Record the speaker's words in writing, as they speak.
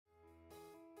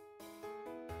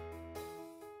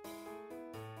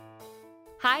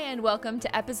Hi, and welcome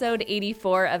to episode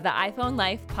 84 of the iPhone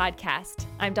Life podcast.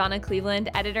 I'm Donna Cleveland,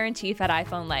 editor-in-chief at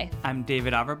iPhone Life. I'm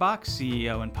David Averbach,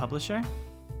 CEO and publisher.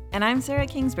 And I'm Sarah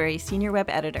Kingsbury, senior web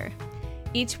editor.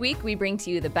 Each week, we bring to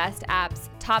you the best apps,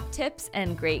 top tips,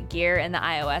 and great gear in the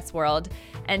iOS world.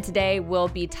 And today, we'll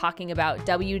be talking about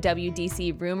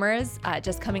WWDC Rumors,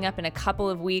 just coming up in a couple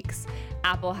of weeks.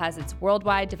 Apple has its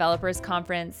Worldwide Developers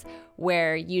Conference,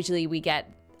 where usually we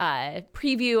get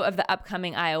preview of the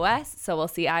upcoming iOS. So we'll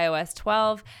see iOS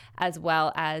 12 as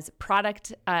well as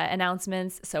product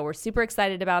announcements. So we're super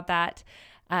excited about that.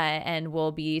 And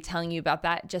we'll be telling you about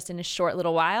that just in a short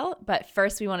little while. But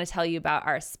first, we want to tell you about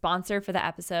our sponsor for the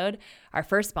episode, our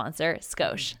first sponsor,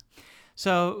 Scosche.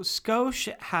 So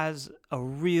Scosche has a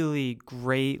really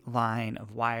great line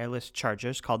of wireless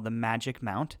chargers called the Magic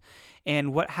Mount.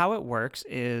 And how it works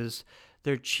is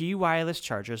they're Qi wireless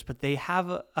chargers, but they have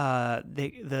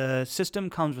the system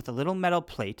comes with a little metal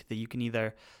plate that you can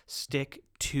either stick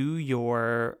to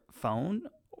your phone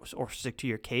or stick to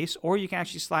your case, or you can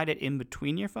actually slide it in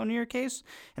between your phone and your case.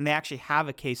 And they actually have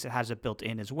a case that has it built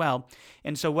in as well.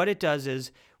 And so what it does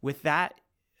is with that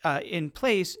in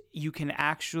place, you can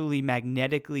actually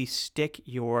magnetically stick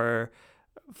your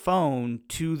phone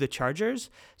to the chargers.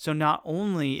 So not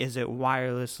only is it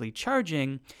wirelessly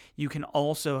charging, you can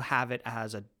also have it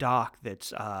as a dock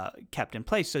that's kept in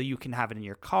place. So you can have it in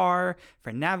your car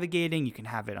for navigating, you can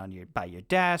have it on by your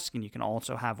desk, and you can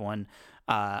also have one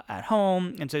at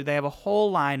home. And so they have a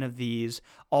whole line of these,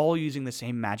 all using the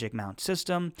same Magic Mount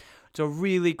system. It's a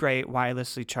really great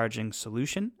wirelessly charging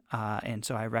solution, and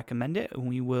so I recommend it.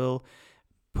 We will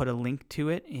put a link to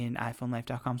it in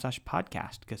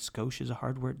iPhoneLife.com/podcast because Scosche is a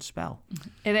hard word to spell.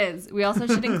 It is. We also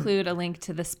should include a link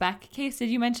to the Spec case. Did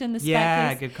you mention the Spec case?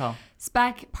 Yeah, good call.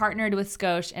 Spec partnered with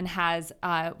Scosche and has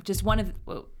just one of...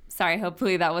 sorry,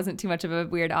 hopefully that wasn't too much of a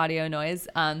weird audio noise.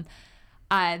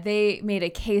 They made a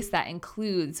case that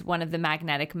includes one of the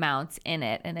magnetic mounts in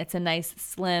it, and it's a nice,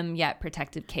 slim, yet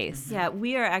protective case. Yeah,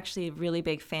 we are actually really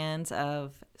big fans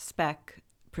of Spec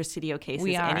Presidio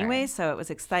cases anyway, so it was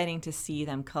exciting to see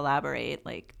them collaborate,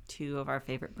 like two of our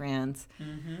favorite brands.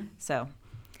 Mm-hmm. So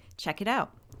check it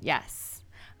out. Yes.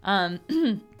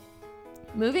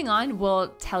 Moving on, we'll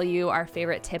tell you our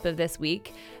favorite tip of this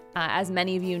week. As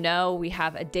many of you know, we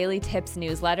have a daily tips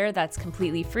newsletter that's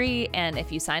completely free, and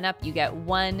if you sign up, you get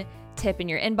one tip in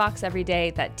your inbox every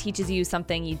day that teaches you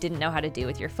something you didn't know how to do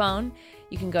with your phone.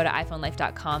 You can go to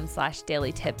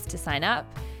iPhoneLife.com/daily tips to sign up.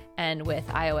 And with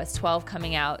iOS 12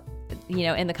 coming out,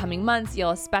 in the coming months,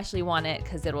 you'll especially want it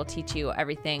because it will teach you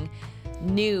everything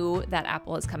new that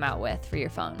Apple has come out with for your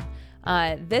phone.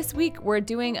 This week, we're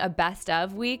doing a best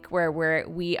of week where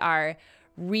we are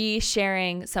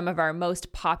re-sharing some of our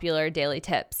most popular daily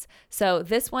tips. So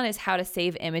this one is how to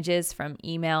save images from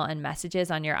email and messages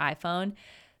on your iPhone.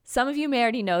 Some of you may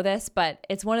already know this, but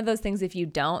it's one of those things, if you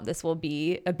don't, this will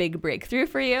be a big breakthrough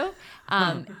for you.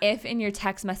 If in your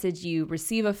text message you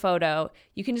receive a photo,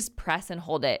 you can just press and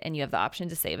hold it and you have the option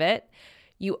to save it.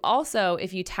 You also,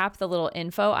 if you tap the little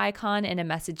info icon in a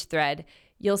message thread,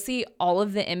 you'll see all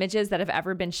of the images that have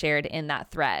ever been shared in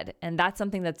that thread. And that's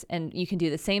something and you can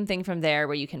do the same thing from there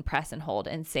where you can press and hold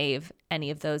and save any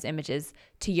of those images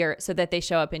so that they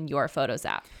show up in your Photos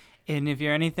app. And if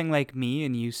you're anything like me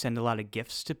and you send a lot of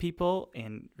gifts to people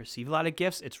and receive a lot of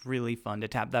gifts, it's really fun to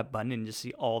tap that button and just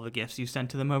see all the gifts you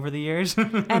sent to them over the years.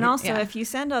 And also, if you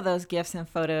send all those gifts and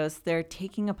photos, they're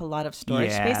taking up a lot of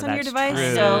storage space on your device.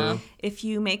 True. So if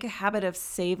you make a habit of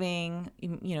saving,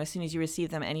 as soon as you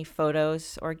receive them, any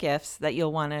photos or gifts that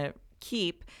you'll want to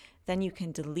keep, then you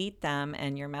can delete them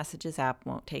and your Messages app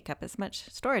won't take up as much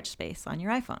storage space on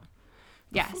your iPhone.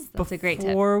 Yes, that's a great tip.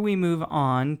 Before we move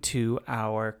on to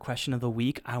our question of the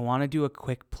week, I want to do a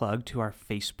quick plug to our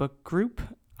Facebook group.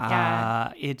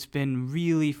 Yeah. It's been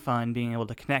really fun being able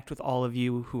to connect with all of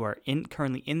you who are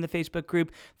currently in the Facebook group.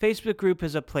 Facebook group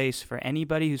is a place for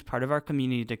anybody who's part of our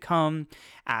community to come,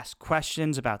 ask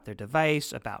questions about their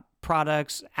device, about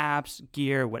products, apps,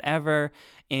 gear, whatever,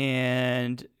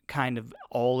 and kind of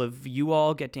all of you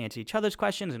all get to answer each other's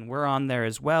questions, and we're on there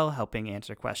as well helping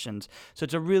answer questions. So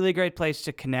it's a really great place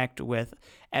to connect with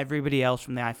everybody else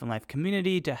from the iPhone Life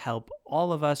community to help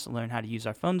all of us learn how to use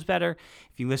our phones better.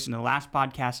 If you listen to the last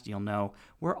podcast, you'll know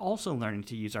we're also learning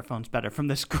to use our phones better from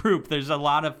this group. There's a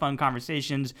lot of fun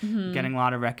conversations, getting a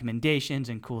lot of recommendations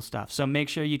and cool stuff. So make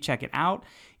sure you check it out.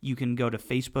 You can go to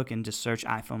Facebook and just search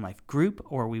iPhone Life group,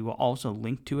 or we will also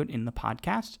link to it in the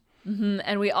podcast.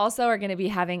 And we also are going to be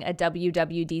having a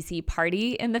WWDC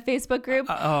party in the Facebook group.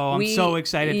 I'm so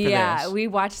excited for this. Yeah, we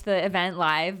watched the event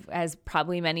live, as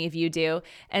probably many of you do.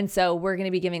 And so we're going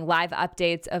to be giving live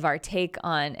updates of our take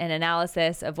on an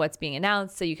analysis of what's being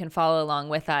announced, so you can follow along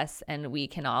with us and we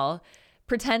can all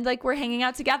pretend like we're hanging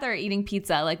out together eating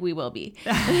pizza, like we will be.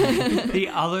 The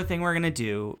other thing we're going to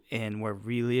do, and we're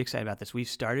really excited about this, we've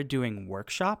started doing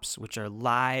workshops, which are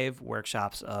live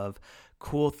workshops of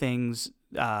cool things,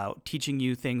 teaching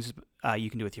you things you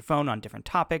can do with your phone on different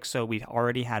topics. So we've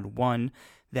already had one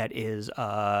that is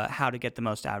how to get the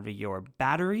most out of your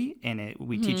battery, and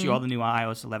we teach you all the new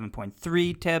iOS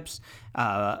 11.3 tips,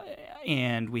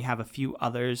 and we have a few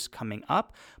others coming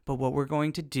up. But what we're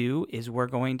going to do is we're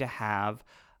going to have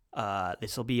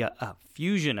this will be a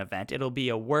fusion event. It'll be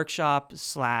a workshop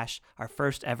 / our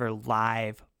first ever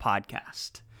live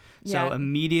podcast. Yeah. So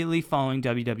immediately following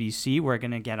WWDC, we're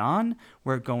going to get on.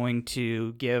 We're going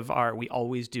to we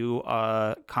always do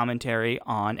a commentary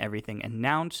on everything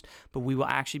announced, but we will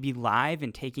actually be live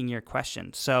and taking your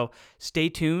questions. So stay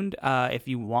tuned. If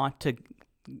you want to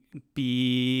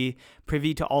be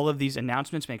privy to all of these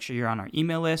announcements, make sure you're on our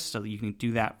email list so that you can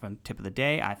do that from tip of the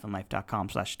day,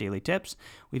 iPhoneLife.com/dailytips.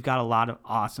 We've got a lot of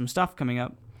awesome stuff coming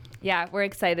up. Yeah, we're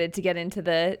excited to get into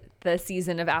the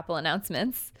season of Apple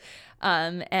announcements. So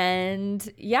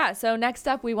next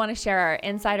up, we want to share our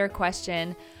insider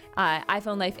question.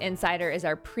 iPhone Life Insider is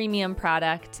our premium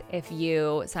product. If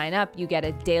you sign up, you get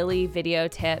a daily video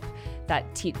tip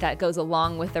that goes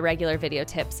along with the regular video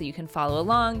tip, so you can follow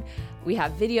along. We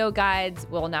have video guides.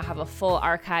 We'll now have a full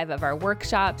archive of our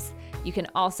workshops. You can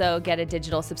also get a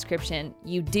digital subscription.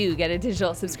 You do get a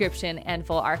digital subscription and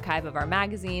full archive of our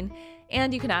magazine.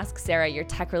 And you can ask Sarah your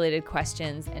tech-related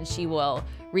questions, and she will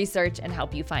research and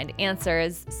help you find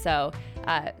answers. So,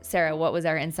 Sarah, what was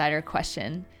our insider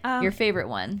question? Your favorite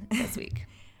one this week?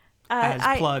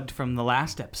 Plugged from the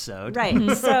last episode.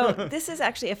 Right. So this is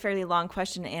actually a fairly long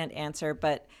question and answer,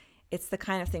 but it's the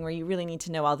kind of thing where you really need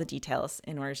to know all the details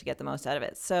in order to get the most out of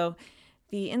it. So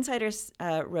the insiders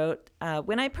wrote,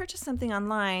 when I purchase something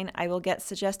online, I will get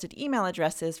suggested email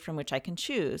addresses from which I can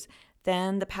choose.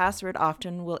 Then the password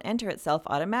often will enter itself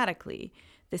automatically.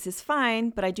 This is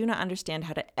fine, but I do not understand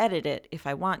how to edit it if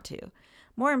I want to.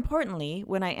 More importantly,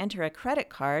 when I enter a credit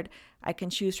card, I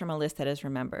can choose from a list that is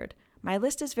remembered. My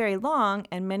list is very long,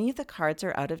 and many of the cards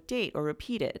are out of date or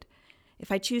repeated.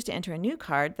 If I choose to enter a new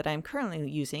card that I am currently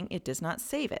using, it does not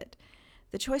save it.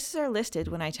 The choices are listed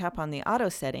when I tap on the auto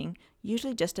setting,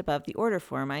 usually just above the order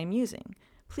form I am using.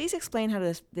 Please explain how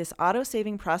this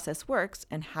auto-saving process works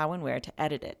and how and where to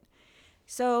edit it.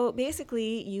 So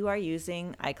basically, you are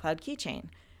using iCloud Keychain,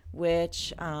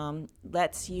 which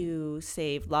lets you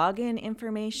save login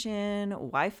information,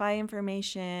 Wi-Fi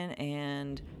information,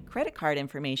 and credit card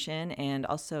information, and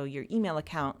also your email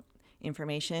account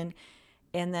information,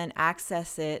 and then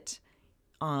access it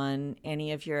on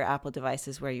any of your Apple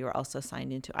devices where you're also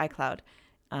signed into iCloud.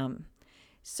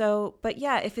 But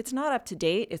if it's not up to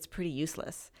date, it's pretty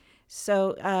useless.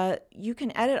 So you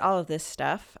can edit all of this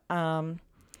stuff.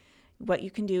 What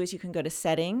you can do is you can go to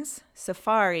Settings,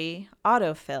 Safari,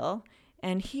 Autofill,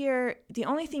 and here, the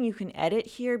only thing you can edit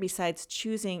here besides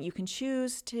choosing, you can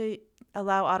choose to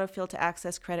allow Autofill to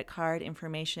access credit card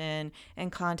information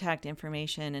and contact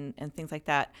information and things like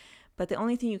that. But the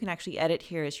only thing you can actually edit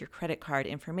here is your credit card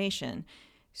information.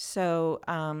 So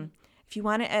if you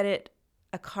want to edit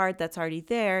a card that's already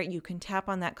there, you can tap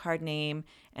on that card name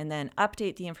and then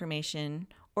update the information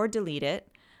or delete it.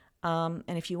 And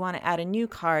if you want to add a new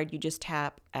card, you just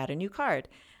tap Add a New Card.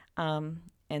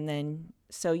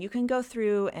 So you can go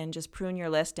through and just prune your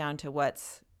list down to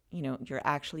what's, you're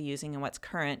actually using and what's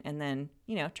current, and then,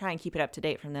 try and keep it up to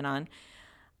date from then on.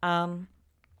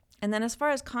 And then as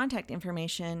far as contact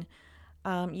information,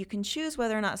 you can choose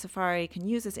whether or not Safari can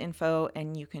use this info,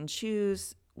 and you can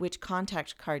choose which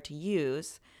contact card to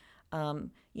use.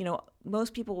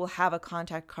 Most people will have a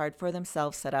contact card for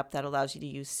themselves set up that allows you to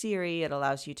use Siri. It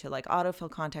allows you to autofill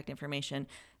contact information.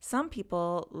 Some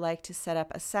people like to set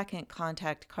up a second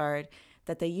contact card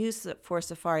that they use for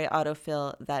Safari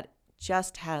autofill that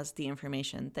just has the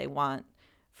information they want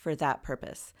for that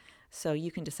purpose. So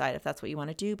you can decide if that's what you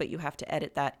want to do, but you have to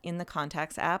edit that in the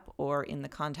Contacts app or in the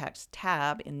Contacts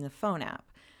tab in the phone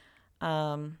app.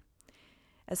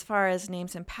 As far as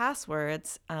names and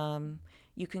passwords,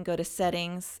 you can go to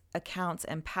Settings, Accounts,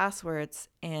 and Passwords,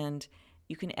 and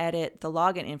you can edit the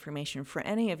login information for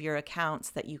any of your accounts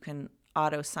that you can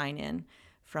auto sign in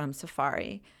from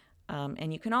Safari.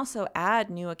 And you can also add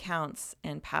new accounts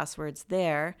and passwords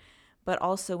there, but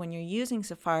also when you're using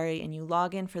Safari and you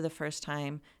log in for the first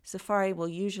time, Safari will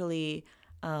usually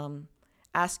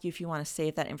ask you if you want to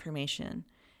save that information.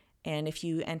 And if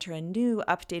you enter a new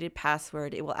updated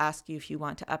password, it will ask you if you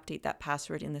want to update that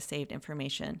password in the saved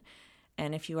information.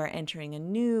 And if you are entering a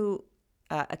new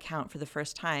account for the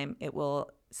first time, it will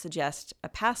suggest a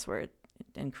password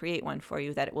and create one for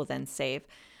you that it will then save.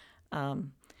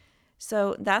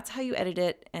 So that's how you edit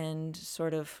it, and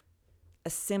sort of a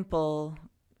simple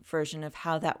version of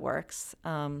how that works.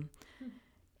 And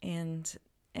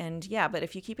yeah, but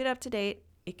if you keep it up to date,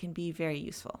 it can be very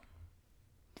useful.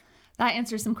 That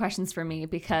answers some questions for me,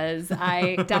 because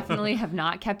I definitely have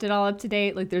not kept it all up to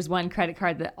date. Like, there's one credit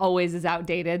card that always is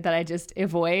outdated that I just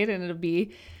avoid, and it'll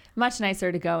be much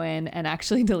nicer to go in and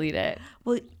actually delete it.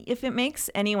 Well, if it makes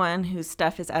anyone whose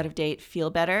stuff is out of date feel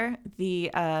better, the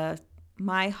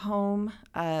my home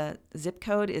zip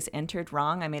code is entered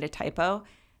wrong. I made a typo,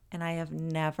 and I have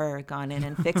never gone in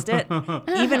and fixed it.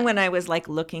 Even when I was like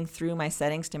looking through my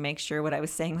settings to make sure what I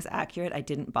was saying was accurate, I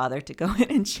didn't bother to go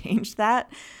in and change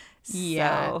that.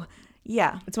 Yeah. So,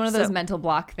 yeah. It's one of those mental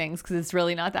block things, because it's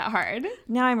really not that hard.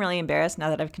 Now I'm really embarrassed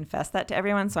now that I've confessed that to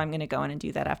everyone, so I'm going to go in and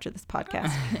do that after this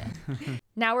podcast.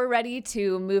 Now we're ready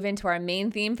to move into our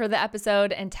main theme for the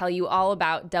episode and tell you all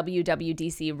about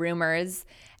WWDC Rumors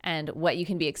and what you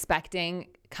can be expecting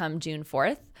come June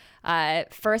 4th.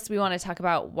 First, we want to talk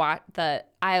about what the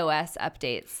iOS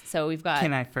updates. So we've got...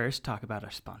 Can I first talk about our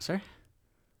sponsor?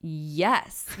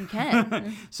 Yes, you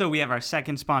can. So we have our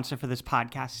second sponsor for this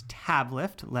podcast,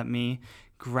 Tablift. Let me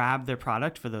grab their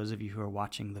product for those of you who are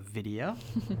watching the video.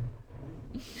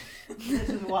 This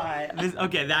is why.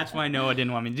 Okay, that's why Noah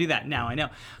didn't want me to do that. Now I know.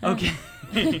 Okay.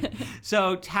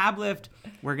 So Tablift,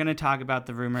 we're going to talk about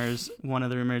the rumors. One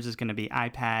of the rumors is going to be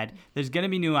iPad. There's going to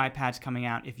be new iPads coming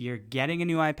out. If you're getting a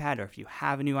new iPad, or if you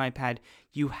have a new iPad,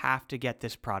 you have to get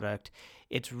this product.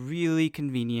 It's really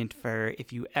convenient for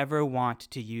if you ever want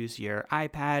to use your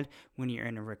iPad when you're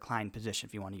in a reclined position.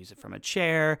 If you want to use it from a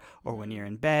chair or when you're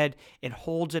in bed, it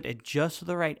holds it at just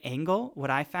the right angle. What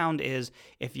I found is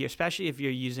especially if you're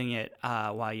using it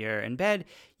while you're in bed,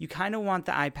 you kind of want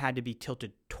the iPad to be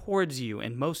tilted towards you.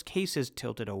 In most cases,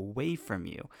 tilted away from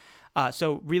you.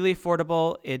 So really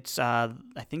affordable. It's I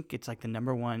think it's like the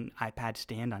 #1 iPad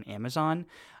stand on Amazon.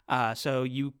 So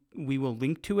we will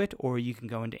link to it, or you can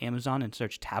go into Amazon and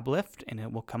search Tablift, and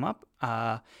it will come up.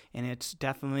 And it's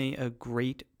definitely a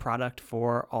great product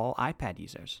for all iPad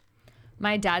users.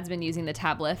 My dad's been using the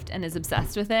Tablift and is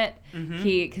obsessed with it. Mm-hmm.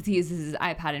 Because he uses his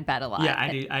iPad in bed a lot. Yeah,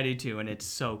 I do too, and it's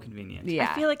so convenient. Yeah.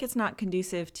 I feel like it's not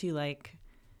conducive to like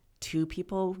two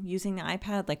people using the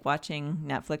iPad, like watching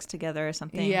Netflix together or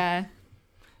something. Yeah.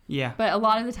 Yeah. But a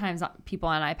lot of the times people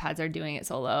on iPads are doing it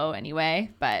solo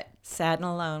anyway, but... Sad and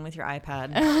alone with your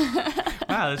iPad.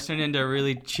 Wow, this turned into a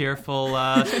really cheerful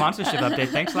sponsorship update.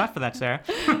 Thanks a lot for that, Sarah.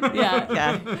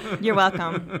 Yeah. You're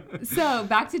welcome. So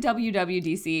back to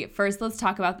WWDC. First, let's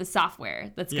talk about the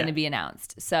software that's going to be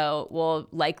announced. So we'll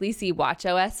likely see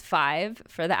watchOS 5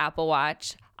 for the Apple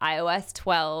Watch. iOS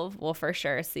 12 we'll for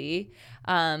sure see.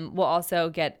 We'll also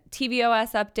get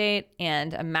tvOS update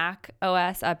and a Mac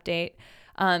OS update.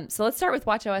 So let's start with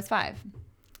watchOS 5.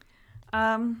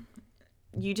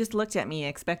 You just looked at me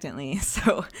expectantly,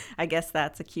 so I guess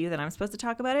that's a cue that I'm supposed to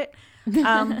talk about it.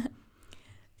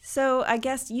 So I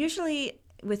guess usually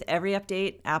with every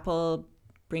update, Apple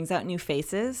brings out new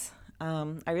faces.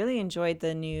 I really enjoyed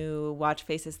the new watch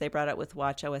faces they brought out with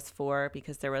watchOS 4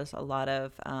 because there was a lot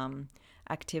of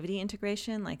activity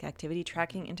integration, like activity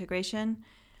tracking integration.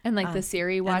 And like the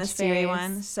Siri watch face. And the Siri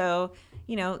one. So,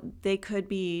 they could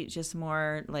be just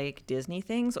more like Disney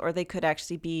things, or they could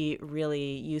actually be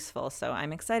really useful. So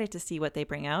I'm excited to see what they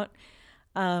bring out.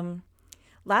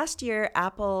 Last year,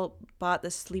 Apple bought the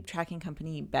sleep tracking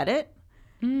company Bedit.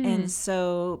 And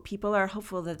so people are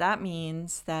hopeful that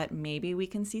means that maybe we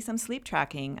can see some sleep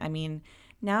tracking. I mean,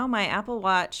 now my Apple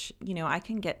Watch, I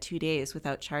can get 2 days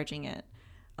without charging it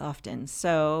often.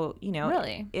 So,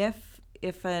 really?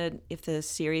 If the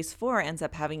Series 4 ends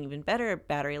up having even better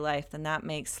battery life, then that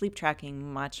makes sleep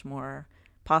tracking much more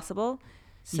possible.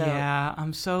 So, yeah,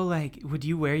 I'm so like, would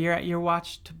you wear your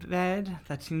watch to bed?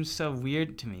 That seems so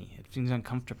weird to me. It seems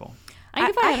uncomfortable. I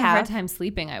think if I had a hard time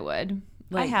sleeping, I would.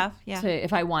 I have, yeah.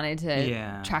 If I wanted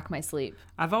to track my sleep.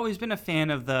 I've always been a fan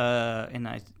of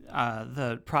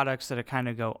the products that kind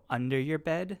of go under your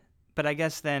bed. But I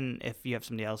guess then if you have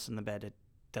somebody else in the bed, it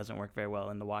doesn't work very well,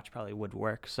 and the watch probably would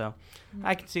work. So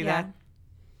I can see that.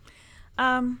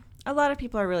 A lot of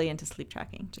people are really into sleep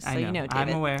tracking, just so you know,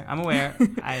 David. I'm aware.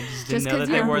 I just didn't know that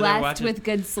they wore their watches. Just because you're blessed with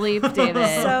good sleep,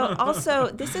 David. So also,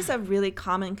 this is a really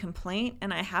common complaint,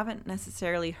 and I haven't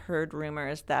necessarily heard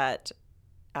rumors that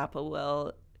Apple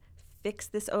will fix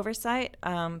this oversight,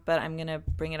 but I'm going to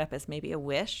bring it up as maybe a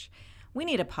wish. We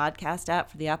need a podcast app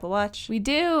for the Apple Watch. We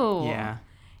do. Yeah.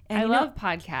 And I love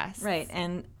podcasts. Right.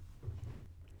 And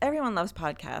everyone loves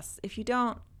podcasts. If you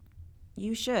don't,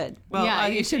 you should. Well, Yeah,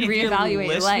 you should if reevaluate you're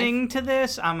your listening life. to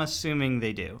this, I'm assuming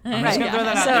they do. I'm Right, just going to yeah. throw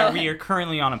that out So- there. We are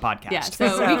currently on a podcast. Yeah,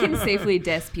 so we can safely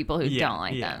diss people who don't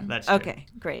like yeah, them. That's true. Okay,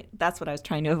 great. That's what I was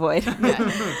trying to avoid.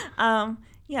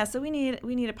 Yeah, so we need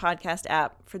a podcast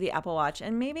app for the Apple Watch,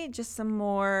 and maybe just some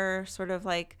more sort of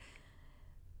like,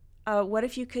 what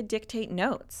if you could dictate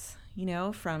notes,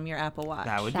 from your Apple Watch?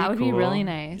 That would That would cool. be really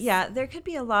nice. Yeah, there could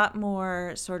be a lot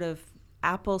more sort of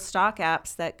Apple stock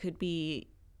apps that could be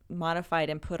modified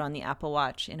and put on the Apple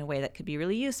Watch in a way that could be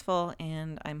really useful,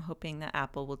 and I'm hoping that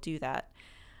Apple will do that.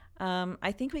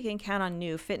 I think we can count on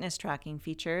new fitness tracking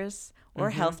features or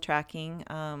health tracking,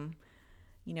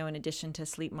 in addition to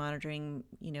sleep monitoring,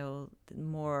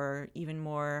 even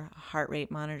more heart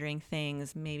rate monitoring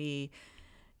things, maybe,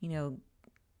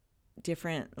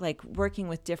 different, like working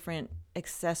with different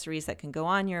accessories that can go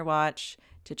on your watch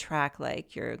to track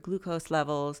like your glucose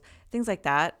levels, things like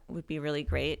that would be really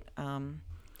great.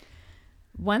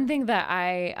 One thing that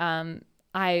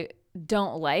I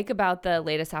don't like about the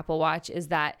latest Apple Watch is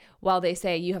that while they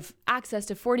say you have access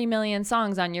to 40 million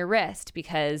songs on your wrist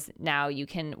because now you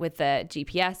can, with the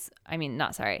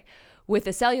with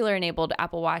the cellular enabled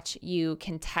Apple Watch, you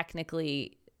can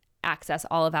technically access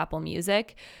all of Apple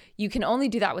Music. You can only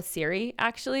do that with Siri,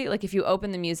 actually. Like if you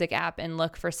open the music app and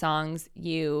look for songs,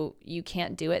 you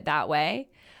can't do it that way.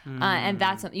 And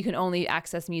that's you can only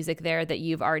access music there that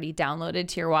you've already downloaded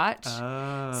to your watch.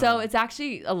 Oh. So it's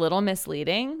actually a little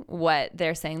misleading what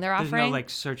they're saying they're There's offering. no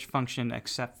like search function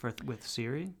except for with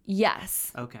Siri?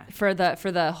 Yes. Okay. For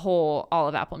the whole all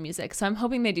of Apple Music. So I'm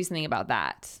hoping they do something about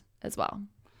that as well.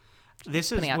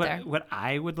 This is Putting out there. what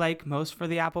I would like most for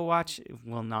the Apple Watch. It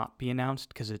will not be announced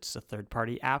because it's a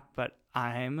third-party app, but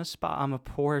I'm a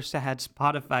poor, sad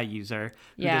Spotify user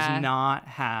who Yeah. does not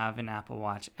have an Apple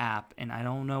Watch app, and I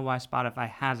don't know why Spotify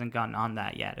hasn't gotten on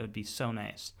that yet. It would be so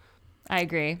nice. I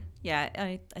agree. Yeah,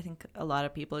 I think a lot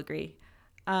of people agree.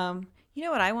 You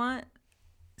know what I want?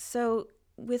 So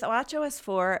with watchOS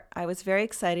 4, I was very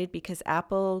excited because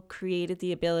Apple created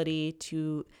the ability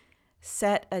to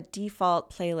set a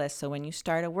default playlist. So when you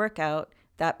start a workout,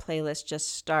 that playlist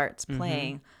just starts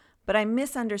playing. But I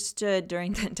misunderstood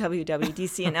during the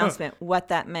WWDC announcement what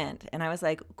that meant. And I was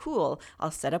like, cool, I'll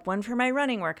set up one for my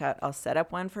running workout. I'll set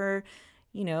up one for,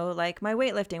 like my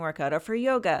weightlifting workout or for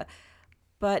yoga.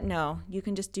 But no, you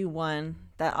can just do one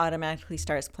that automatically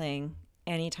starts playing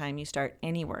anytime you start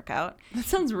any workout. That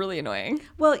sounds really annoying.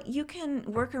 Well, you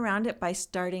can work around it by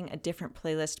starting a different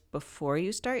playlist before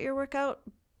you start your workout.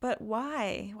 But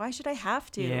why? Why should I have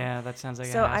to? Yeah, that sounds like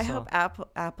So a I hassle. hope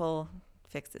Apple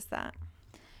fixes that.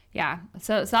 Yeah.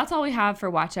 So that's all we have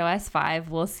for watchOS 5.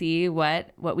 We'll see what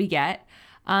we get.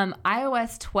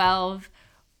 iOS 12,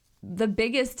 the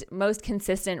biggest, most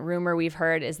consistent rumor we've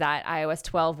heard is that iOS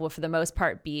 12 will, for the most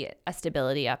part, be a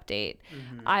stability update.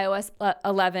 iOS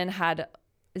 11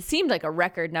 it seemed like a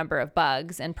record number of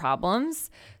bugs and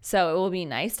problems. So it will be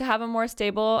nice to have a more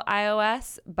stable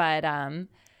iOS, but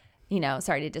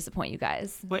sorry to disappoint you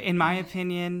guys. But in my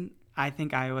opinion, I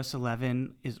think iOS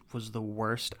 11 was the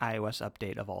worst iOS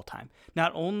update of all time.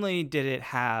 Not only did it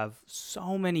have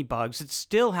so many bugs, it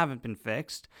still haven't been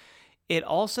fixed. It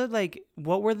also,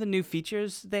 what were the new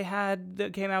features they had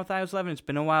that came out with iOS 11? It's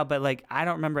been a while, but, I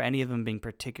don't remember any of them being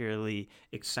particularly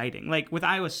exciting. With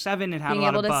iOS 7, it had Being a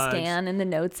lot able of to bugs. scan in the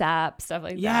Notes app, stuff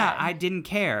like Yeah, that. I didn't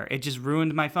care. It just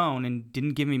ruined my phone and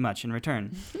didn't give me much in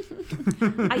return.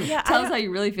 Tell us how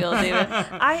you really feel, David.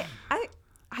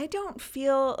 I don't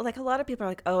feel like a lot of people are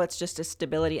like, oh, it's just a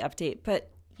stability update. But,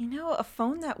 a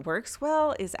phone that works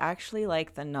well is actually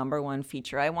the number one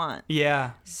feature I want.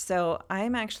 Yeah. So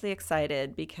I'm actually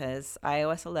excited because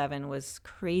iOS 11 was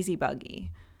crazy buggy.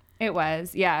 It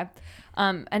was, yeah.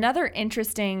 Another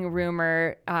interesting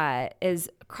rumor is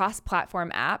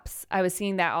cross-platform apps. I was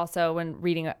seeing that also when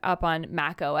reading up on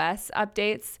Mac OS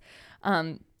updates,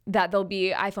 that there'll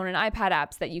be iPhone and iPad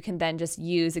apps that you can then just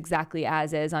use exactly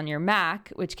as is on your Mac,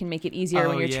 which can make it easier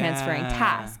when you're transferring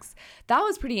tasks. That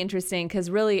was pretty interesting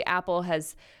because really Apple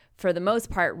has, for the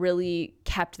most part, really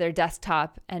kept their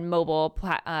desktop and mobile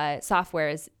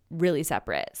softwares really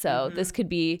separate. So this could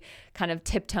be kind of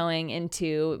tiptoeing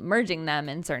into merging them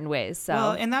in certain ways. So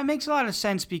Well, and that makes a lot of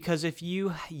sense because if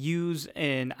you use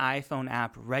an iPhone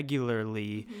app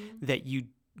regularly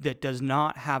that does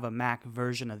not have a Mac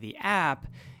version of the app,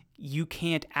 you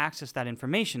can't access that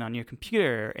information on your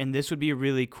computer. And this would be a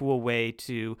really cool way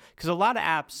to, because a lot of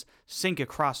apps sync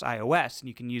across iOS and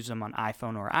you can use them on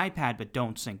iPhone or iPad, but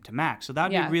don't sync to Mac. So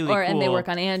that'd be really cool. And they work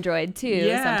on Android too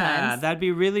sometimes. That'd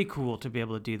be really cool to be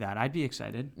able to do that. I'd be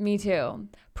excited. Me too.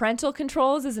 Parental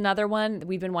controls is another one.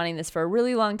 We've been wanting this for a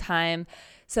really long time,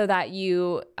 so that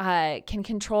you can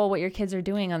control what your kids are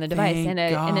doing on the device in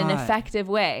an effective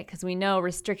way, because we know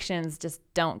restrictions just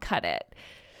don't cut it.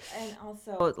 And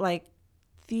also, like,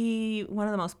 one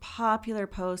of the most popular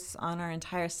posts on our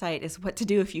entire site is what to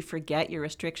do if you forget your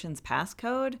restrictions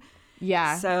passcode.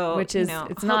 Yeah. So, which is,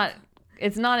 it's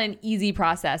not an easy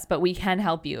process, but we can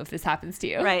help you if this happens to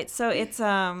you. Right. So it's,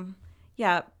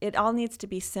 it all needs to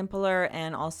be simpler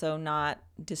and also not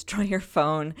destroy your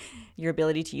phone, your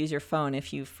ability to use your phone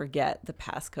if you forget the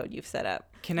passcode you've set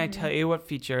up. Can I tell you what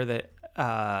feature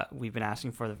that we've been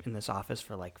asking for in this office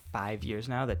for like 5 years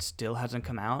now that still hasn't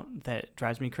come out, that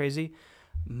drives me crazy?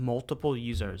 Multiple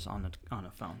users on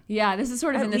a phone. Yeah, this is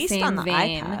sort of in the same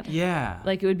vein. iPad. Yeah.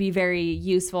 Like, it would be very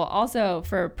useful also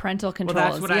for parental controls.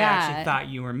 Well, that's what I actually thought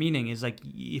you were meaning, is like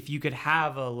if you could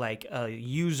have a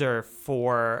user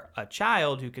for a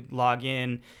child who could log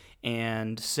in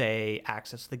and say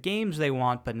access the games they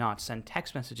want but not send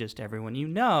text messages to everyone you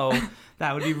know,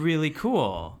 that would be really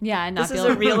cool. Yeah, and this is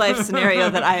a real life scenario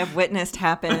that I have witnessed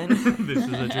happen. This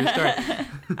is a true story.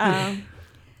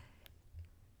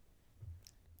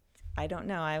 I don't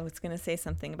know. I was going to say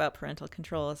something about parental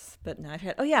controls, but now I've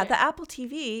had. Oh yeah, the Apple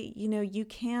TV. You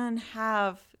can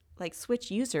have switch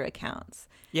user accounts.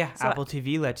 Yeah, so Apple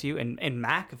TV lets you, and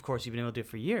Mac, of course, you've been able to do it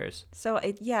for years. So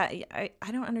I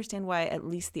don't understand why at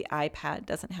least the iPad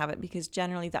doesn't have it, because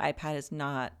generally the iPad is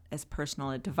not as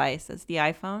personal a device as the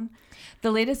iPhone.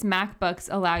 The latest MacBooks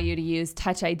allow you to use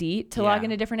Touch ID to log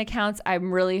into different accounts.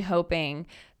 I'm really hoping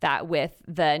that with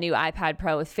the new iPad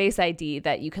Pro with Face ID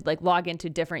that you could log into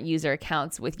different user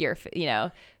accounts with your,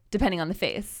 depending on the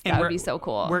face. That would be so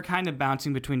cool. We're kind of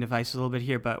bouncing between devices a little bit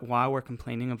here, but while we're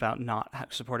complaining about not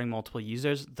supporting multiple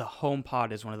users, the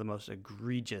HomePod is one of the most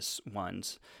egregious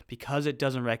ones. Because it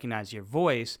doesn't recognize your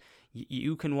voice,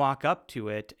 you can walk up to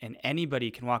it, and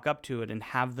anybody can walk up to it and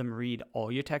have them read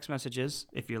all your text messages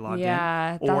if you're logged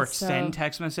in, or send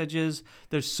text messages.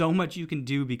 There's so much you can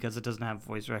do because it doesn't have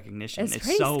voice recognition. It's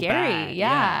pretty so scary. Bad.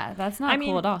 Yeah, that's not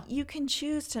cool at all. You can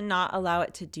choose to not allow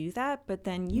it to do that, but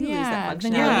then you lose that functionality.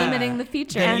 Then you're limiting the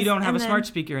feature. Then you don't have a smart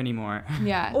speaker anymore.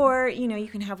 Yeah. Or, you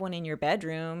can have one in your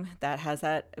bedroom that has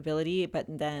that ability, but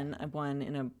then one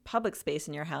in a public space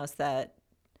in your house that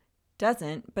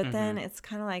doesn't. But then it's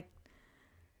kind of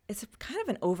it's kind of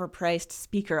an overpriced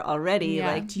speaker already.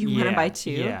 Yeah. Do you want to buy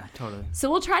two? Yeah, totally. So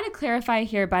we'll try to clarify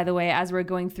here, by the way, as we're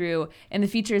going through, and the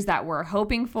features that we're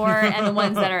hoping for and the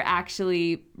ones that are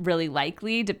actually really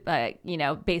likely to,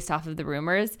 based off of the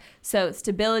rumors. So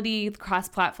stability,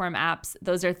 cross-platform apps,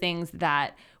 those are things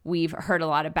that we've heard a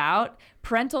lot about.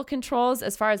 Parental controls,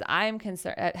 as far as I'm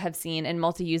concerned, have seen in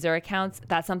multi-user accounts,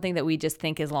 that's something that we just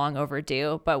think is long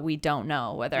overdue, but we don't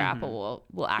know whether Apple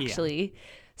will actually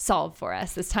solve for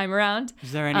us this time around.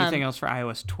 Is there anything else for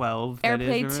iOS 12?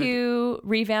 AirPlay 2,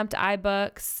 revamped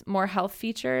iBooks, more health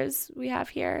features we have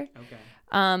here.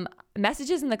 Okay.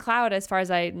 Messages in the cloud, as far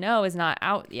as I know, is not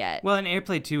out yet. Well, and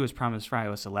AirPlay 2 was promised for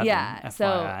iOS 11. Yeah,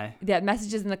 FYI. So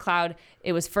messages in the cloud,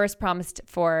 it was first promised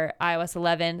for iOS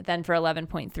 11, then for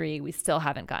 11.3. We still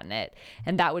haven't gotten it.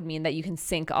 And that would mean that you can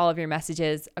sync all of your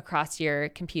messages across your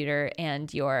computer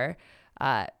and your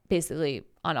basically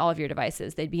on all of your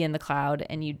devices. They'd be in the cloud,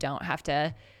 and you don't have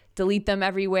to delete them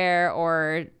everywhere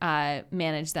or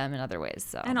manage them in other ways.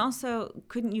 So, and also,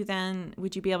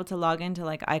 would you be able to log into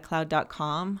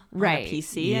iCloud.com on a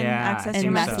PC and access and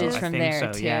your messages from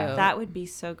there too? Yeah. That would be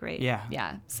so great.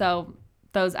 Yeah. So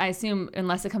those, I assume,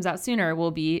 unless it comes out sooner, will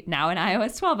be now an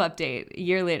iOS 12 update a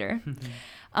year later.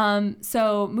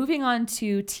 So moving on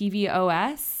to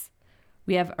tvOS.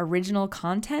 We have original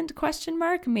content ?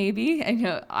 Maybe. I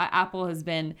know Apple there've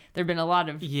been a lot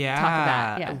of talk of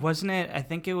that. Yeah. Wasn't it? I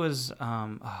think it was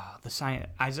the science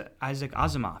Isaac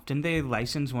Asimov. Didn't they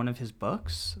license one of his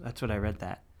books? That's what I read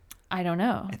that. I don't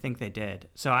know. I think they did.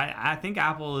 So I think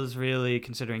Apple is really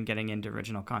considering getting into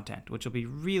original content, which will be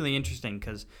really interesting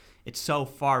because it's so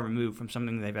far removed from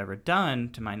something they've ever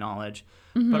done, to my knowledge.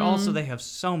 Mm-hmm. But also they have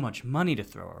so much money to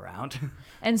throw around.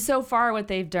 And so far what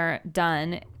they've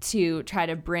done to try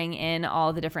to bring in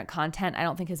all the different content, I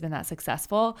don't think has been that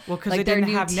successful. Well, because they didn't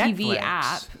have their new TV Netflix.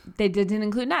 app, they didn't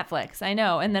include Netflix. I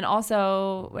know. And then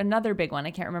also another big one,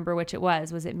 I can't remember which it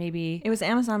was. Was it maybe? It was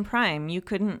Amazon Prime. You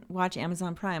couldn't watch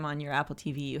Amazon Prime on your Apple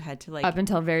TV. You had to up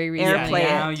until very recently. AirPlay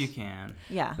now you can.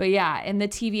 Yeah. But yeah, in the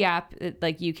TV app,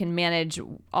 you can manage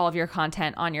all of your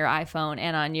content on your iPhone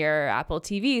and on your Apple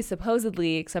TV,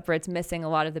 supposedly, except for it's missing a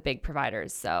lot of the big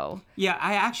providers. So yeah,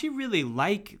 I actually really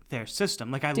like their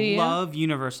system. Like, I love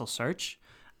universal search.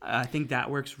 I think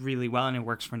that works really well, and it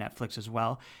works for Netflix as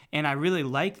well. And I really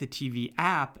like the TV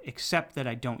app, except that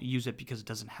I don't use it because it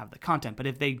doesn't have the content. But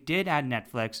if they did add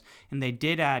Netflix and they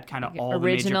did add kind of all the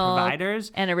major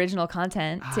providers. And original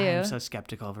content, too. I'm so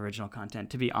skeptical of original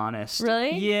content, to be honest.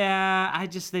 Really? Yeah,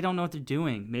 they don't know what they're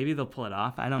doing. Maybe they'll pull it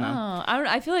off. I don't know.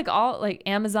 I feel like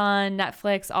Amazon,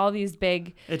 Netflix, all these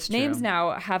big names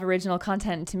now have original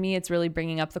content. To me, it's really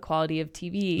bringing up the quality of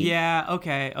TV. Yeah,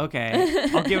 okay.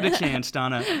 I'll give it a chance,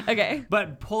 Donna. Okay.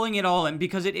 But pulling it all in,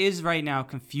 because it is right now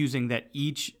confusing that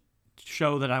each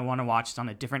show that I want to watch is on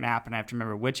a different app, and I have to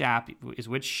remember which app is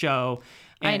which show.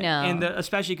 And, I know. And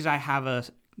especially because I have a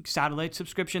satellite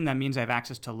subscription, that means I have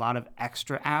access to a lot of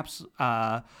extra apps,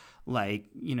 like,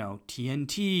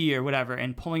 TNT or whatever,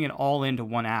 and pulling it all into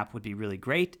one app would be really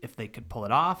great if they could pull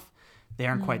it off. They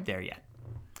aren't quite there yet.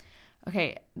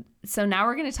 Okay, so now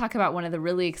we're going to talk about one of the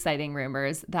really exciting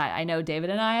rumors that I know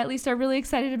David and I at least are really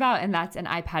excited about, and that's an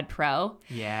iPad Pro.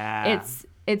 Yeah.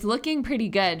 It's looking pretty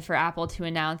good for Apple to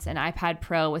announce an iPad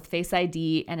Pro with Face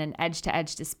ID and an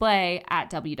edge-to-edge display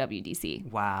at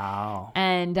WWDC. Wow.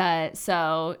 And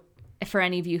so for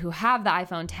any of you who have the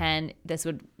iPhone 10, this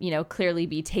would, clearly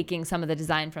be taking some of the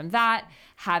design from that,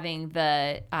 having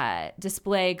the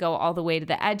display go all the way to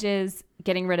the edges,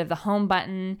 getting rid of the home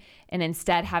button, and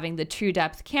instead having the true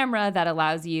depth camera that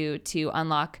allows you to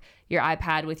unlock your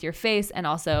iPad with your face, and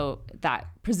also that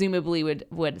presumably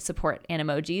would support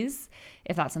animojis,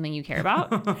 if that's something you care about.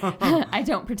 I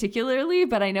don't particularly,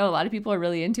 but I know a lot of people are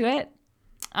really into it.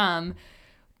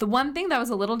 The one thing that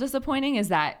was a little disappointing is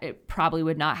that it probably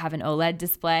would not have an OLED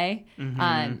display.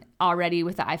 Mm-hmm. Already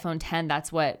with the iPhone 10,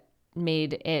 that's what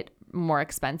made it more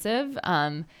expensive.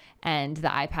 And the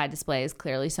iPad display is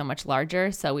clearly so much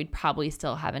larger, so we'd probably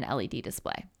still have an LED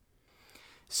display.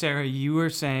 Sarah, you were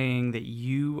saying that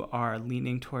you are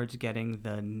leaning towards getting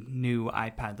the new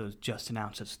iPad that was just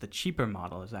announced. It's the cheaper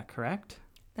model. Is that correct?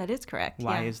 That is correct.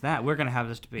 Why is that? We're going to have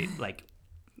this debate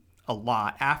a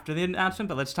lot after the announcement,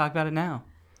 but let's talk about it now.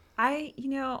 I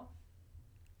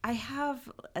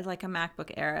have a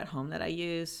MacBook Air at home that I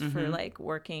use for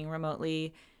working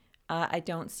remotely. I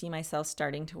don't see myself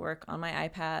starting to work on my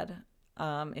iPad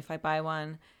if I buy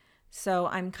one. So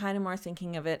I'm kind of more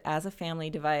thinking of it as a family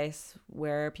device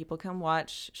where people can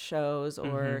watch shows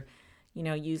or,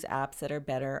 use apps that are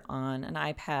better on an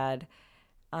iPad.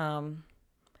 I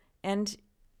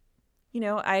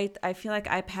feel like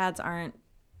iPads aren't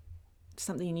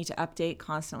something you need to update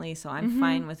constantly. So I'm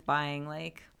fine with buying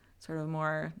sort of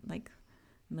more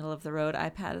middle of the road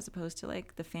iPad as opposed to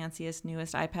the fanciest,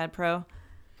 newest iPad Pro.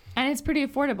 And it's pretty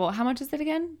affordable. How much is it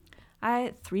again?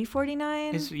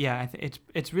 $349.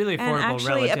 It's really affordable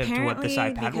relative to what this iPad will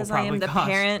probably cost. Because I am the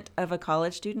parent of a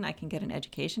college student, I can get an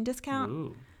education discount.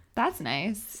 Ooh. That's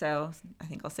nice. So I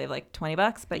think I'll save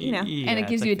 $20, but Yeah, and it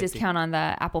gives you a 50. discount on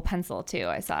the Apple Pencil too.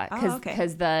 I saw it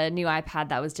because the new iPad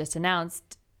that was just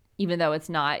announced, even though it's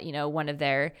not one of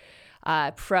their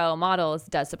Pro models,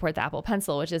 does support the Apple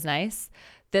Pencil, which is nice.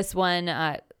 This one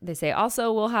they say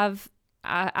also will have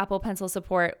Apple Pencil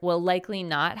support, will likely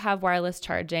not have wireless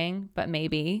charging, but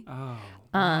maybe. Oh,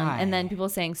 why? And then people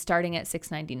saying starting at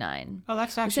 $699. Oh,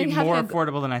 that's actually more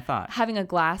affordable than I thought. Having a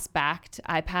glass-backed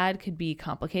iPad could be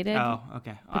complicated. Oh,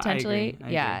 okay. Potentially,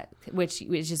 I agree. which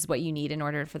is what you need in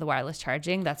order for the wireless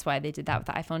charging. That's why they did that with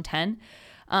the iPhone 10.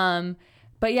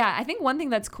 But yeah, I think one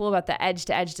thing that's cool about the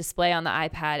edge-to-edge display on the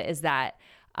iPad is that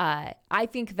I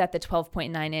think that the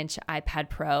 12.9-inch iPad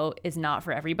Pro is not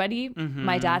for everybody. Mm-hmm.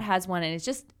 My dad has one, and it's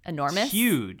just enormous. It's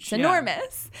huge. It's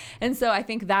enormous. And so I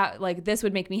think that this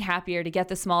would make me happier to get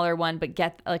the smaller one, but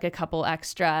get a couple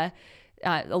extra,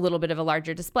 a little bit of a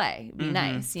larger display. It'd be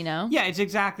nice, Yeah, it's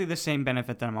exactly the same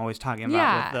benefit that I'm always talking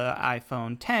about with the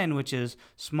iPhone 10, which is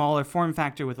smaller form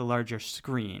factor with a larger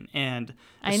screen. And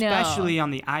especially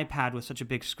on the iPad with such a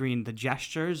big screen, the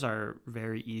gestures are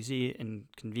very easy and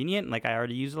convenient. I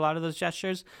already use a lot of those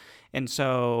gestures. And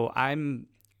so I'm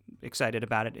excited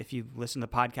about it. If you've listened to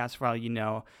the podcast for a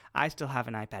while, I still have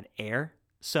an iPad Air.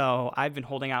 So I've been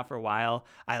holding out for a while.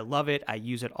 I love it. I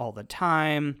use it all the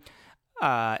time.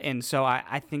 And so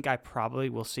I think I probably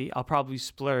will see. I'll probably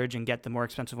splurge and get the more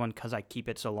expensive one because I keep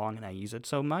it so long and I use it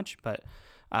so much. But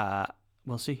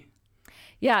we'll see.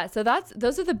 Yeah, so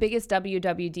those are the biggest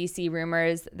WWDC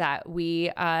rumors that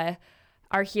we are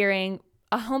hearing.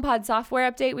 A HomePod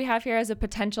software update we have here as a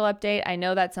potential update. I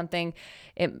know that's something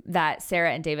that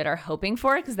Sarah and David are hoping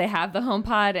for because they have the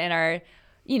HomePod and are,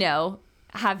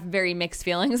 have very mixed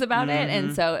feelings about it.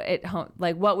 And so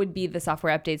like, what would be the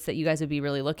software updates that you guys would be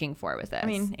really looking for with this? I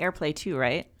mean, AirPlay too,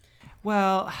 right?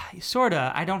 Well,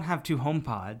 sorta. I don't have 2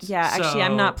 HomePods. Yeah, actually,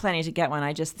 I'm so- not planning to get one.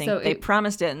 I just think So they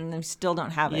promised it and they still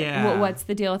don't have it. Yeah. What's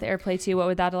the deal with AirPlay 2? What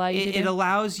would that allow you to do? It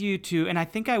allows you to, and I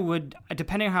think I would,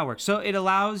 depending on how it works. So it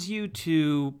allows you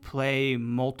to play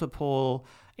multiple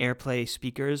AirPlay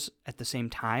speakers at the same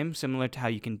time, similar to how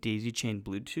you can daisy chain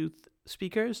Bluetooth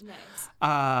speakers. Nice.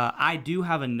 I do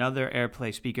have another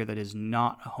AirPlay speaker that is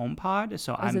not a HomePod,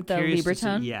 so I'm it the curious to see.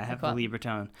 Libertone? Yeah, I have Cool. the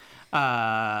Libertone.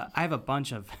 I have a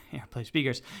bunch of AirPlay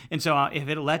speakers, and so if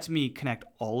it lets me connect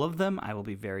all of them, I will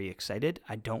be very excited.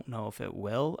 I don't know if it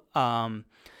will.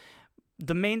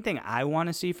 The main thing I want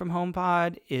to see from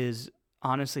HomePod is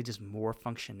honestly just more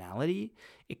functionality.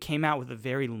 It came out with a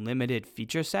very limited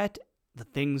feature set. The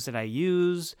things that I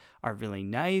use are really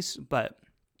nice, but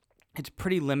it's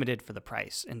pretty limited for the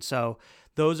price. And so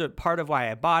those are part of why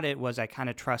I bought it, was I kind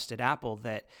of trusted Apple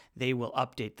that they will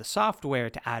update the software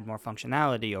to add more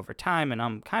functionality over time. And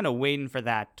I'm kind of waiting for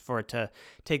that, for it to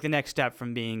take the next step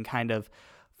from being kind of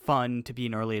fun to be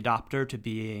an early adopter to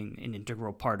being an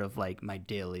integral part of like my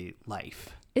daily life.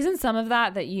 Isn't some of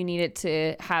that you need it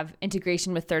to have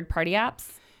integration with third-party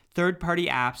apps? Third-party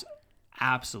apps,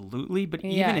 absolutely. But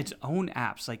even its own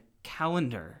apps like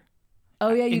Calendar.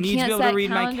 Oh, yeah, you It needs can't to be able set to read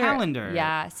my calendar.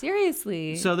 Yeah,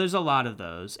 seriously. So there's a lot of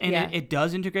those. And Yeah. it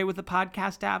does integrate with the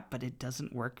podcast app, but it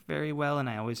doesn't work very well, and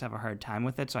I always have a hard time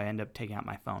with it, so I end up taking out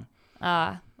my phone.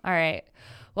 All right.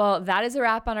 Well, that is a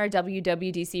wrap on our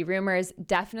WWDC rumors.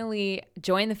 Definitely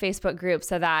join the Facebook group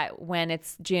so that when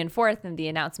it's June 4th and the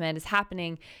announcement is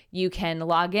happening, you can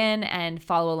log in and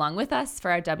follow along with us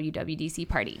for our WWDC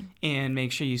party. And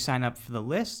make sure you sign up for the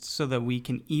list so that we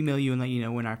can email you and let you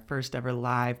know when our first ever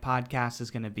live podcast is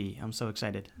going to be. I'm so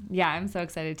excited. Yeah, I'm so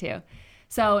excited too.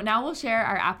 So now we'll share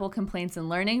our Apple complaints and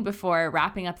learning before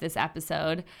wrapping up this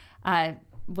episode.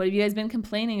 What have you guys been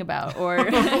complaining about, or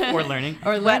Or learning.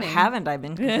 or What learning? haven't I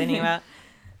been complaining about?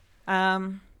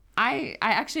 I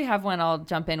actually have one I'll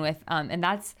jump in with, and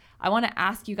that's, I want to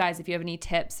ask you guys if you have any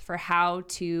tips for how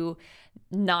to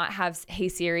not have Hey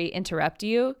Siri interrupt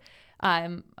you.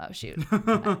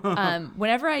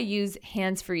 Whenever I use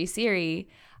hands-free Siri,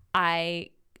 I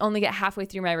only get halfway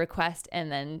through my request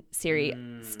and then Siri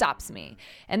stops me.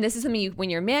 And this is something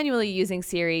when you're manually using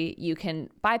Siri, you can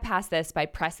bypass this by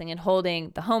pressing and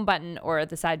holding the home button or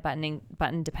the side button,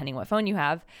 depending what phone you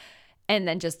have, and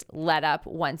then just let up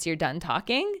once you're done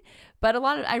talking. But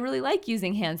I really like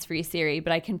using hands-free Siri,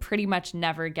 but I can pretty much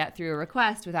never get through a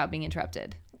request without being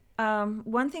interrupted.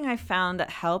 One thing I found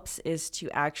that helps is to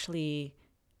actually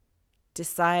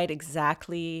decide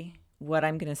exactly what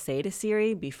I'm going to say to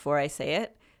Siri before I say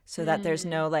it, so that there's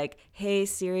no like, hey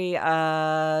Siri,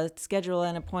 schedule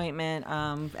an appointment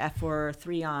for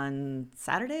 3 on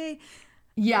Saturday.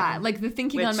 Yeah, like the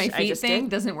thinking on my Which I feet just thing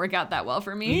did. doesn't work out that well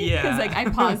for me. Yeah. Because like I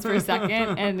pause for a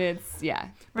second and it's, yeah.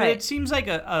 But it seems like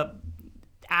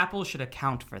Apple should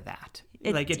account for that.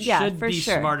 It should for be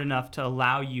sure. smart enough to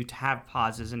allow you to have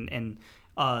pauses and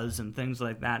uhs and things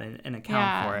like that and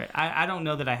account for it. I don't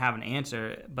know that I have an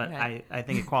answer, but Right. I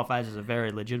think it qualifies as a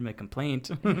very legitimate complaint.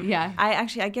 Yeah.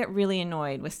 I get really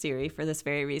annoyed with Siri for this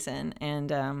very reason.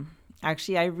 And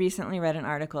actually, I recently read an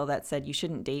article that said you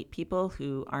shouldn't date people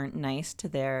who aren't nice to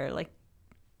their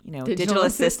digital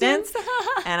assistants.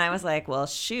 And I was like, well,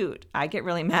 shoot, I get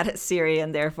really mad at Siri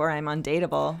and therefore I'm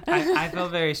undateable. I feel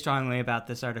very strongly about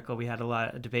this article. We had a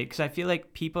lot of debate because I feel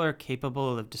like people are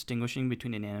capable of distinguishing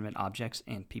between inanimate objects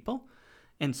and people.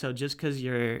 And so just because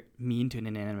you're mean to an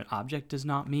inanimate object does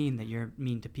not mean that you're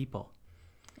mean to people.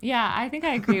 Yeah, I think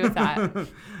I agree with that.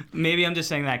 Maybe I'm just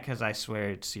saying that because I swear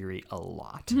at Siri a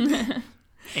lot.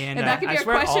 And that could be I our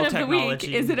swear question all of the week.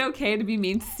 technology- Is it okay to be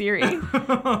mean to Siri?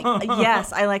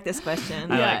 Yes, I like this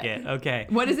question. I Yeah. like it. Okay.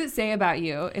 What does it say about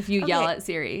you if you yell Okay. at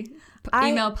Siri? I-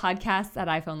 Email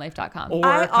podcasts@iPhoneLife.com. Or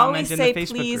I comment always in say the Facebook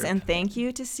please group. and thank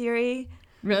you to Siri.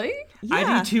 Really?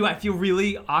 I do too. I feel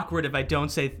really awkward if I don't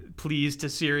say please to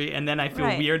Siri, and then I feel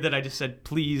Right. weird that I just said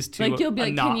please to Like you'll be a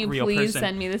like, not can you real please person.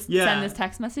 send me this Yeah. send this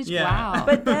text message? Yeah. Wow.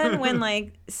 But then when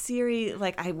like Siri,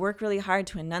 like I work really hard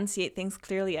to enunciate things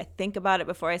clearly. I think about it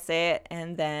before I say it,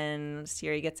 and then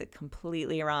Siri gets it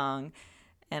completely wrong.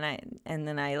 And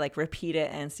then I like repeat it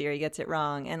and Siri gets it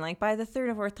wrong. And like by the third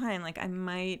or fourth time, like I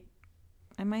might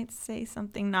say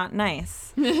something not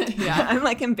nice. Yeah. I'm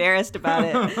like embarrassed about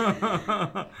it.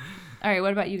 All right,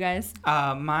 what about you guys?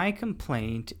 My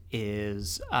complaint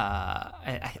is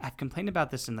I've complained about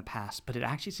this in the past, but it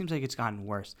actually seems like it's gotten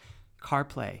worse.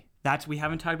 CarPlay. We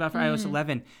haven't talked about for iOS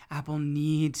 11. Apple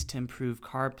needs to improve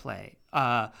CarPlay.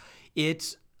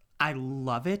 I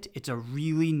love it. It's a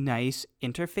really nice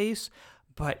interface,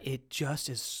 but it just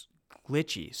is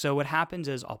glitchy. So what happens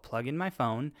is I'll plug in my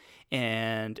phone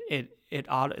and it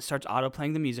starts auto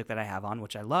playing the music that I have on,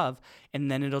 which I love,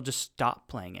 and then it'll just stop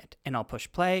playing it. And I'll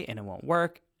push play and it won't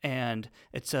work. And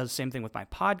it says the same thing with my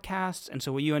podcasts. And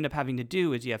so what you end up having to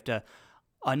do is you have to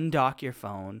undock your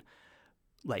phone,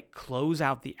 like close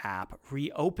out the app,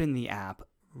 reopen the app,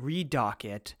 redock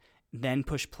it, then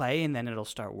push play, and then it'll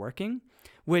start working,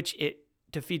 which it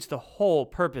defeats the whole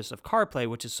purpose of CarPlay,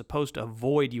 which is supposed to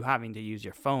avoid you having to use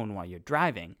your phone while you're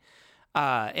driving.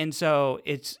 And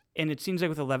it seems like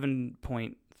with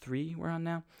 11.3 we're on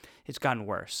now, it's gotten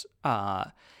worse.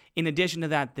 In addition to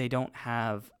that, they don't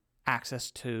have access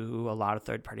to a lot of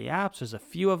third-party apps. There's a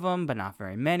few of them, but not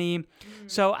very many.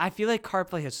 So I feel like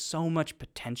CarPlay has so much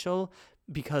potential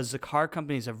because the car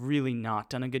companies have really not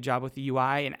done a good job with the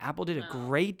UI, and Apple did a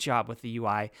great job with the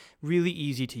UI. Really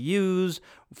easy to use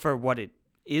for what it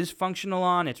is functional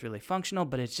on. It's really functional,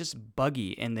 but it's just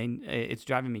buggy, and it's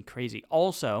driving me crazy.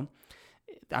 Also,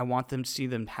 I want them to see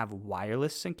them have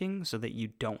wireless syncing so that you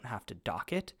don't have to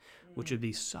dock it, which would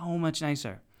be so much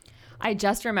nicer. I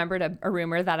just remembered a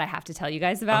rumor that I have to tell you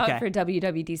guys about for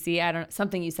WWDC.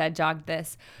 Something you said jogged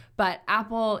this, but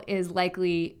Apple is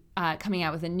likely coming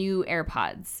out with a new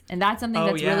AirPods, and that's something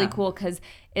that's really cool because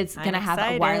it's going to have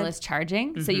a wireless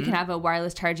charging. So you can have a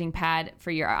wireless charging pad for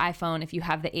your iPhone if you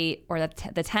have the 8 or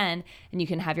the 10, and you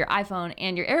can have your iPhone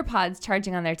and your AirPods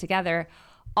charging on there together.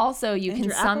 Also, you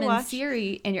can summon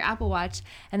Siri and your Apple Watch,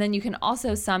 and then you can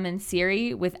also summon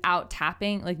Siri without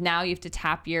tapping. Like now you have to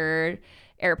tap your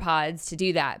AirPods to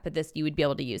do that, but you would be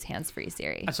able to use hands-free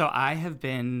Siri. So I'm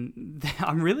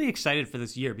really excited for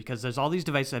this year because there's all these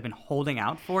devices I've been holding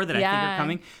out for that I think are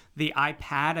coming. The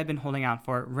iPad I've been holding out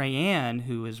for. Rayanne,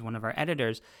 who is one of our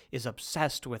editors, is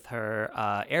obsessed with her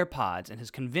AirPods and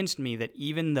has convinced me that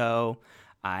even though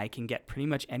I can get pretty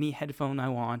much any headphone I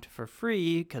want for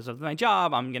free because of my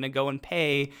job, I'm going to go and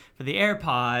pay for the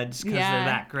AirPods because they're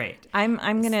that great. I'm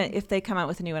going to, if they come out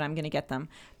with a new one, I'm going to get them.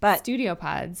 But Studio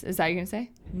Pods, is that what you're going to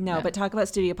say? No, but talk about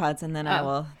Studio Pods and then I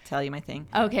will tell you my thing.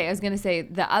 Okay, I was going to say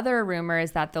the other rumor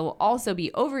is that there will also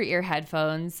be over-ear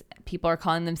headphones. People are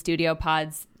calling them Studio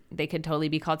Pods. They could totally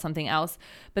be called something else,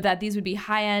 but that these would be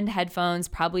high-end headphones,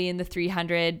 probably in the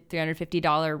 $300,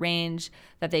 $350 range,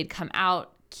 that they'd come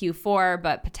out Q4,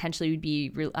 but potentially would be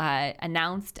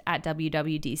announced at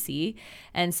WWDC.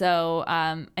 And so,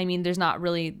 there's not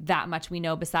really that much we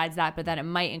know besides that, but that it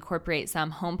might incorporate some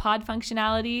HomePod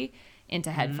functionality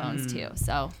into headphones too.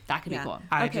 So that could be cool.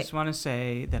 I just want to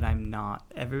say that I'm not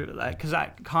because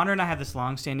Connor and I have this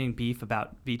long-standing beef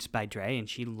about Beats by Dre, and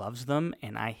she loves them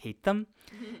and I hate them.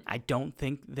 I don't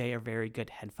think they are very good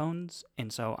headphones,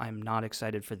 and so I'm not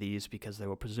excited for these because they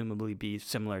will presumably be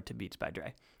similar to Beats by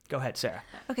Dre. Go ahead, Sarah.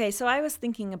 Okay, so I was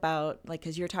thinking about,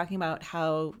 because you're talking about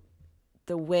how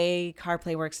the way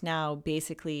CarPlay works now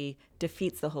basically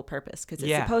defeats the whole purpose, because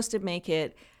it's supposed to make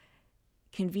it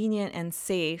convenient and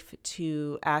safe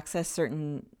to access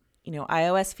certain,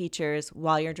 iOS features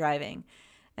while you're driving.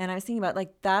 And I was thinking about,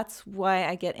 that's why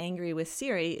I get angry with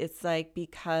Siri. It's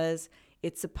because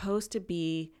it's supposed to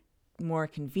be more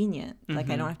convenient. I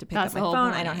don't have to pick up my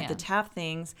phone. I don't have to tap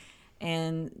things.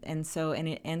 And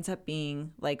it ends up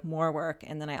being more work,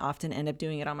 and then I often end up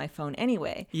doing it on my phone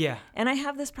anyway. Yeah. And I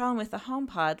have this problem with the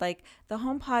HomePod. The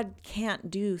HomePod can't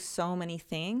do so many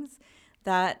things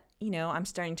that, I'm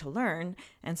starting to learn.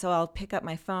 And so I'll pick up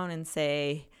my phone and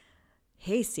say,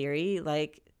 hey, Siri,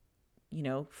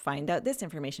 find out this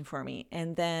information for me.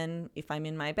 And then if I'm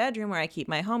in my bedroom where I keep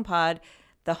my HomePod,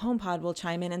 the HomePod will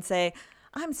chime in and say,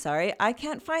 I'm sorry, I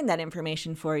can't find that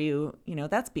information for you.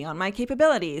 That's beyond my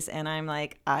capabilities. And I'm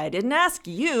like, I didn't ask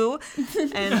you.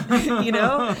 And,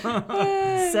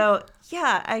 So,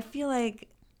 I feel like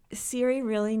Siri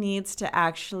really needs to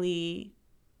actually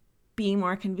be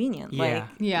more convenient.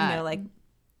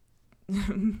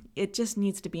 It just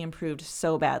needs to be improved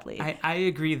so badly. I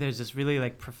agree. There's this really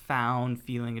profound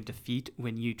feeling of defeat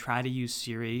when you try to use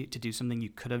Siri to do something you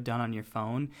could have done on your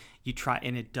phone. You try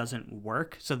and it doesn't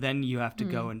work. So then you have to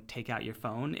go and take out your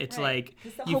phone. It's the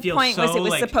whole point was it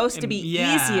was supposed to be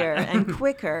easier and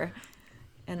quicker,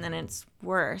 and then it's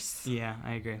worse. Yeah,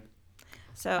 I agree.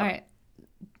 So all right.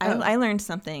 I learned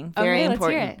something very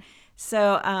important. Let's hear it.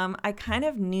 So I kind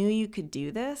of knew you could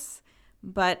do this,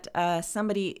 but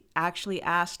somebody actually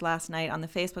asked last night on the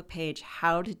Facebook page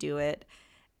how to do it.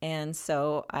 And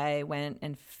so I went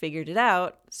and figured it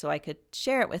out so I could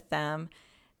share it with them.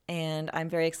 And I'm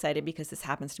very excited because this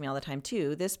happens to me all the time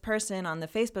too. This person on the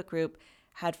Facebook group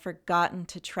had forgotten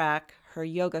to track her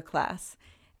yoga class.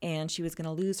 and she was going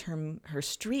to lose her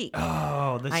streak.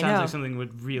 Oh, this sounds like something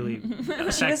would really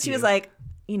affect She was like,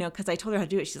 because I told her how to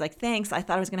do it. She's like, thanks. I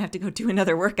thought I was going to have to go do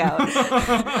another workout. Oh,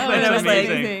 and I was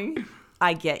amazing. like,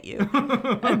 I get you.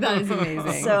 That is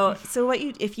amazing. So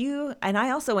and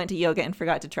I also went to yoga and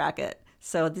forgot to track it.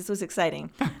 So this was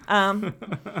exciting.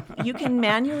 You can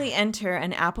manually enter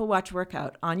an Apple Watch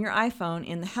workout on your iPhone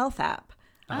in the Health app.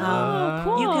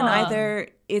 Cool. You can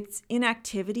it's in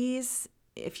activities.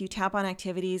 If you tap on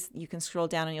activities, you can scroll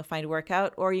down and you'll find a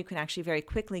workout, or you can actually very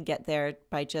quickly get there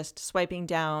by just swiping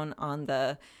down on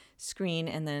the screen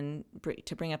and then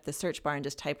to bring up the search bar and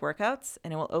just type workouts,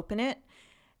 and it will open it.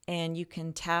 And you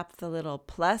can tap the little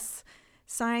plus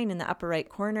sign in the upper right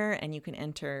corner, and you can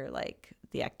enter like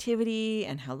the activity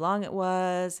and how long it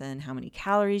was and how many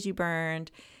calories you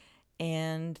burned.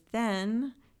 And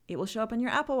then it will show up on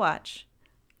your Apple Watch.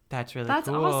 That's really That's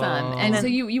cool. awesome. And so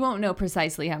you won't know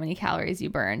precisely how many calories you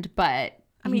burned, but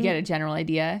you get a general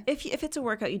idea. If it's a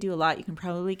workout you do a lot, you can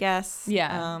probably guess.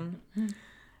 Yeah.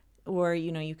 Or,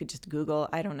 you could just Google.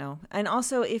 I don't know. And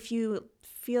also, if you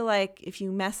feel like if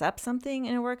you mess up something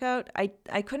in a workout, I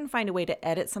couldn't find a way to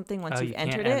edit something once you've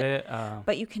entered it.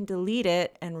 But you can delete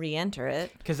it and re-enter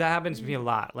it. Because that happens to me a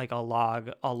lot. Like I'll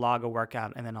log a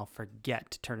workout and then I'll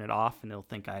forget to turn it off, and it'll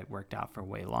think I worked out for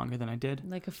way longer than I did.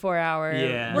 Like a 4-hour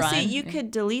run. Well, see, you could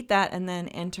delete that and then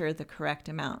enter the correct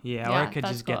amount. Yeah, or I could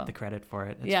just get the credit for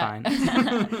it. It's fine.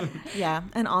 Yeah.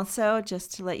 And also,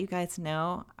 just to let you guys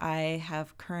know,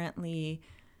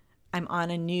 I'm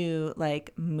on a new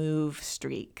move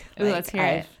streak. Ooh, let's hear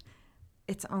it.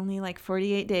 It's only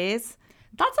 48 days.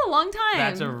 That's a long time.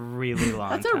 That's a really long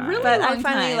time. That's a really but long I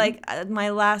finally time.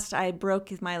 I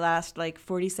broke my last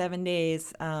 47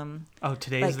 days.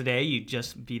 Today's the day you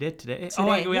just beat it today.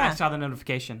 I saw the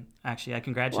notification. Actually, I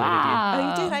congratulated you. Oh,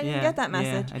 you did? I didn't get that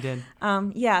message. Yeah, I did.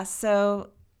 So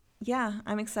yeah,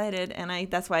 I'm excited, and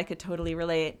that's why I could totally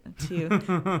relate to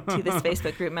this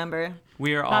Facebook group member.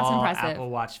 We are That's all impressive. Apple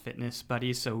Watch fitness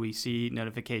buddies, so we see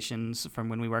notifications from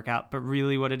when we work out. But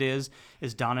really what it is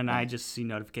Dawn and I just see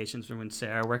notifications from when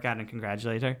Sarah work out and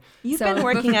congratulate her. You've been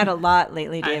working out a lot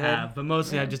lately, David. I have, but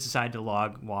mostly I just decided to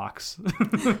log walks.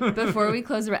 Before we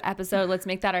close the episode, let's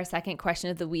make that our second question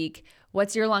of the week.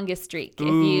 What's your longest streak? If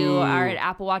you are an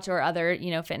Apple Watch or other,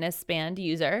 fitness band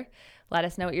user, let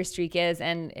us know what your streak is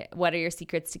and what are your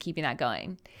secrets to keeping that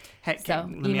going. Hey, so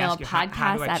email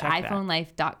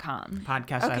podcast@iPhoneLife.com.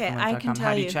 Okay, I can tell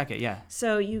How do you. you check it? Yeah.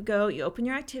 So you open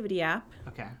your activity app.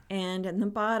 Okay. And in the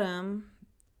bottom,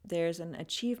 there's an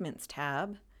achievements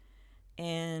tab.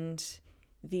 And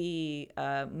the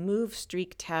move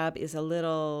streak tab is a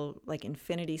little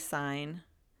infinity sign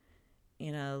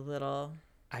in a little...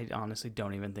 I honestly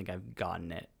don't even think I've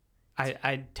gotten it.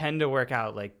 I tend to work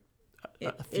out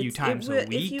a few times a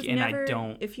week, and I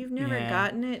don't. If you've never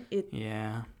gotten it,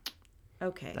 yeah.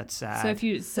 Okay. That's sad. So if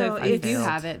you do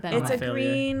have it, then it's a failure.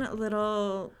 green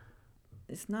little.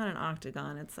 It's not an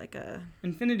octagon. It's like a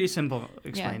Infinity symbol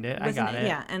explained it. I got it.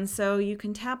 Yeah, and so you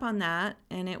can tap on that,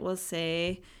 and it will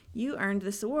say you earned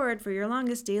this award for your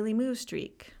longest daily move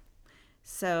streak.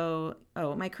 So,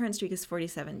 my current streak is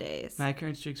 47 days. My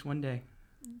current streak's 1 day.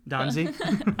 Donzi?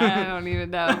 I don't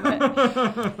even know. But...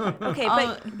 Okay,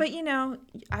 but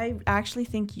I actually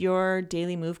think your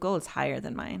daily move goal is higher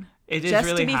than mine. It is Just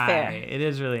really to be high. fair. It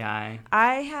is really high.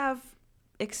 I have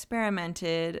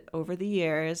experimented over the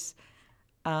years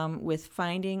with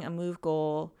finding a move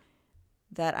goal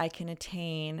that I can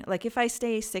attain. Like if I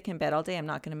stay sick in bed all day, I'm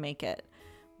not going to make it.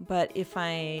 But if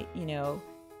I,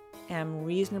 am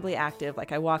reasonably active,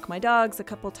 like I walk my dogs a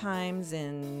couple times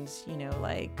and,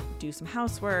 do some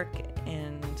housework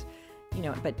and,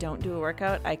 but don't do a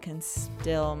workout, I can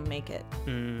still make it.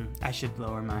 I should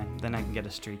lower mine. Then I can get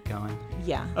a streak going.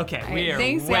 Yeah. Okay, All we right, are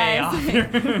thanks, way guys. off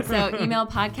here. So email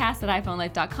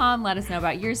podcast@iPhoneLife.com. Let us know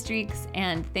about your streaks.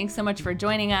 And thanks so much for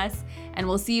joining us. And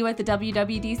we'll see you at the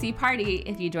WWDC party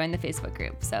if you join the Facebook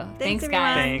group. So thanks guys.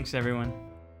 everyone. Thanks, everyone.